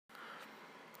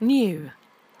New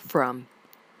from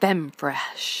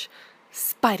Femfresh,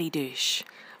 Spidey douche,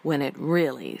 when it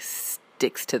really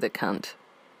sticks to the cunt.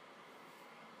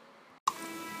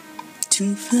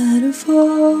 Too far to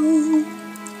fall,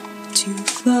 too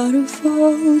far to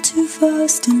fall, too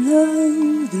fast in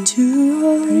love and too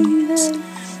right.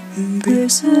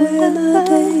 Embrace away the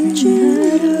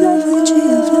danger, lethargy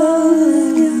of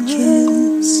love, your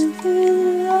kiss.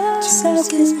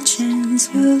 Second chance,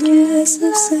 wilderness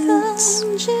of sense.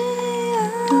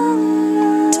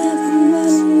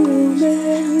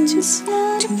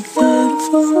 Too far to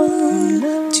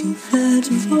fall, too far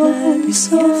to fall,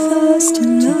 so fast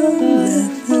in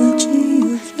love, lethargy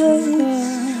of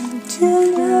love, till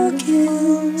your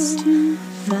kiss.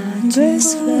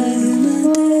 Embrace away my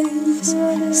days,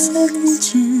 second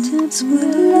chance,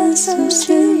 wilderness of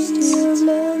sense.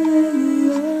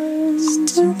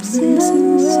 Still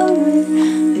pleasing sorry,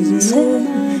 is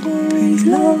pretty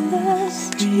love,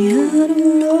 pretty out of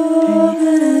love,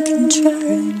 but I can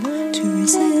try to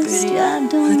resist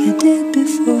like I did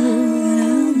before, and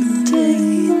I'll not lay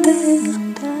it down.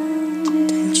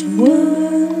 Don't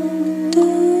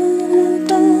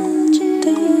you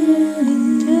know?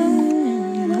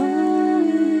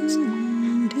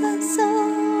 That's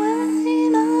all I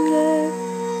know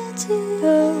to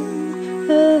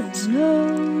let's know.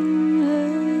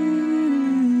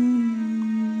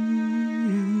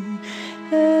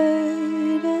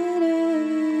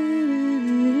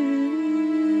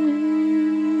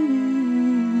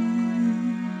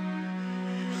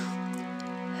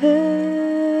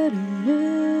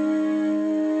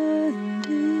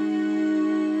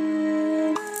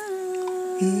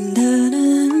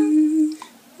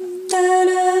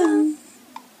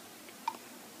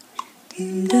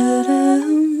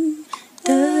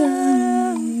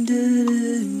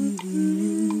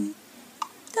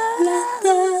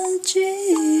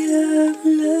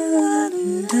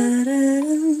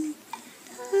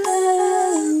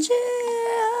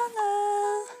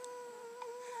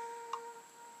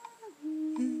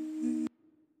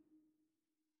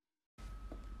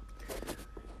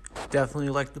 Definitely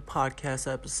like the podcast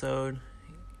episode.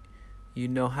 You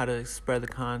know how to spread the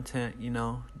content,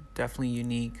 definitely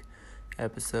unique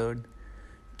episode.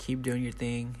 Keep doing your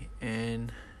thing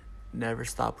and never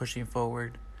stop pushing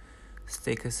forward.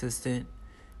 Stay consistent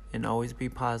and always be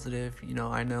positive.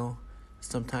 I know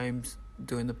sometimes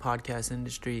doing the podcast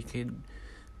industry could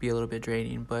be a little bit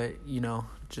draining, but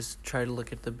just try to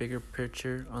look at the bigger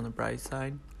picture on the bright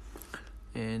side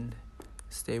and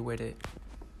stay with it.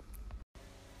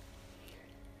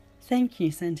 Thank you,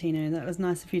 Santino. That was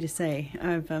nice of you to say.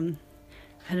 I've had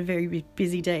a very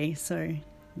busy day, so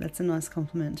that's a nice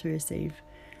compliment to receive.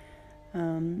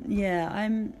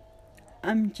 I'm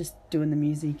just doing the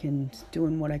music and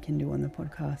doing what I can do on the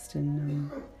podcast,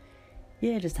 and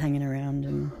just hanging around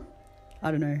and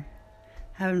I don't know,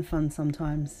 having fun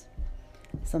sometimes.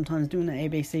 Sometimes doing the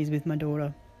ABCs with my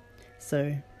daughter.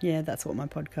 So yeah, that's what my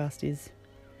podcast is.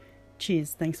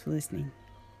 Cheers. Thanks for listening.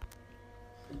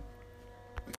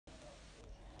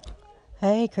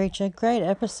 Hey creature, great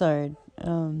episode.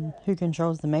 Who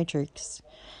controls the Matrix?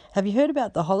 Have you heard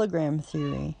about the hologram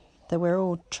theory? That we're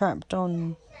all trapped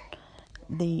on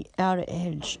the outer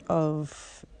edge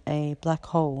of a black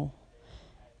hole,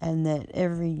 and that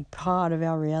every part of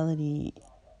our reality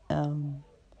and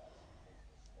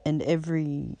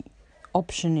every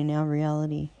option in our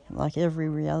reality, like every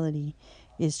reality,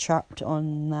 is trapped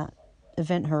on that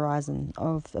event horizon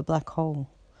of a black hole,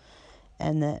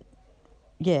 and that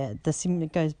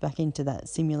it goes back into that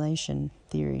simulation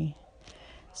theory.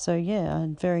 So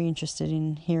I'm very interested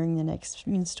in hearing the next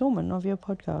installment of your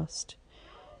podcast.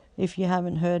 If you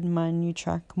haven't heard my new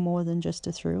track, More Than Just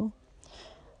a Thrill,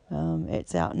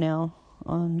 it's out now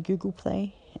on Google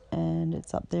Play, and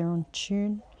it's up there on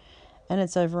Tune, and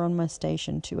it's over on my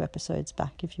station 2 episodes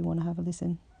back if you want to have a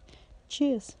listen.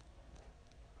 Cheers.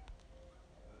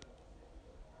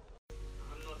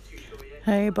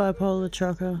 Hey bipolar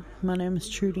trucker, my name is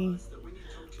Trudy,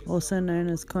 also known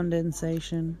as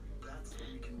Condensation,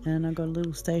 and I got a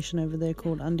little station over there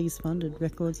called Undies Funded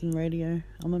Records and Radio.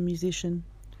 I'm a musician,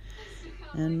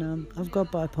 and I've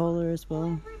got bipolar as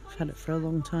well. I've had it for a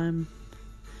long time.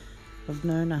 I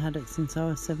had it since I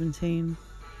was 17,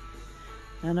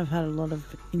 and I've had a lot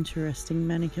of interesting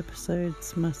manic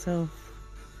episodes myself.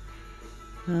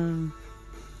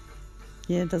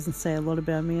 It doesn't say a lot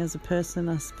about me as a person,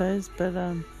 I suppose, but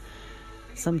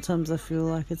sometimes I feel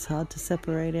like it's hard to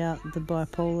separate out the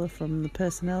bipolar from the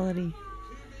personality.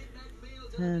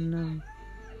 And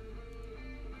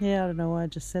I don't know why I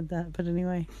just said that, but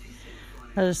anyway,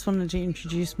 I just wanted to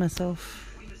introduce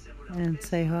myself. and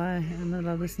say hi, and that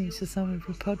I listened to some of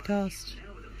your podcast,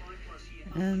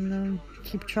 and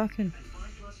keep trucking.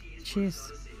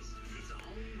 Cheers.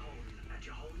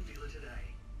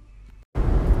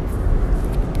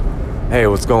 Hey,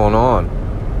 what's going on?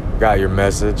 Got your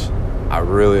message. I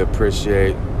really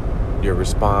appreciate your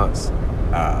response.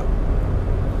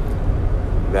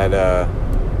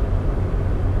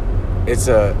 It's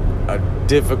a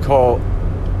difficult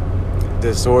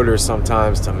disorder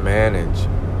sometimes to manage,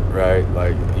 right?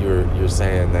 Like you're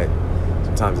saying that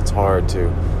sometimes it's hard to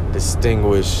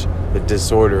distinguish the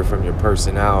disorder from your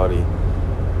personality,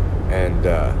 and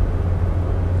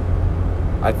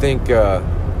I think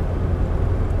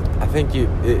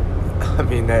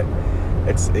that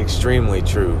it's extremely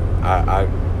true.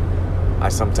 I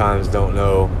sometimes don't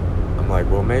know. I'm like,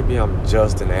 well, maybe I'm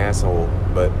just an asshole,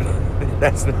 but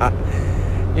that's not.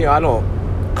 I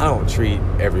don't treat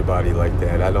everybody like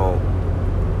that. I don't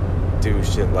do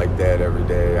shit like that every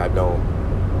day. I don't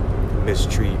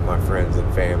mistreat my friends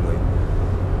and family.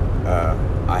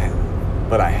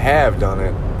 But I have done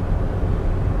it,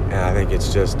 and I think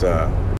it's just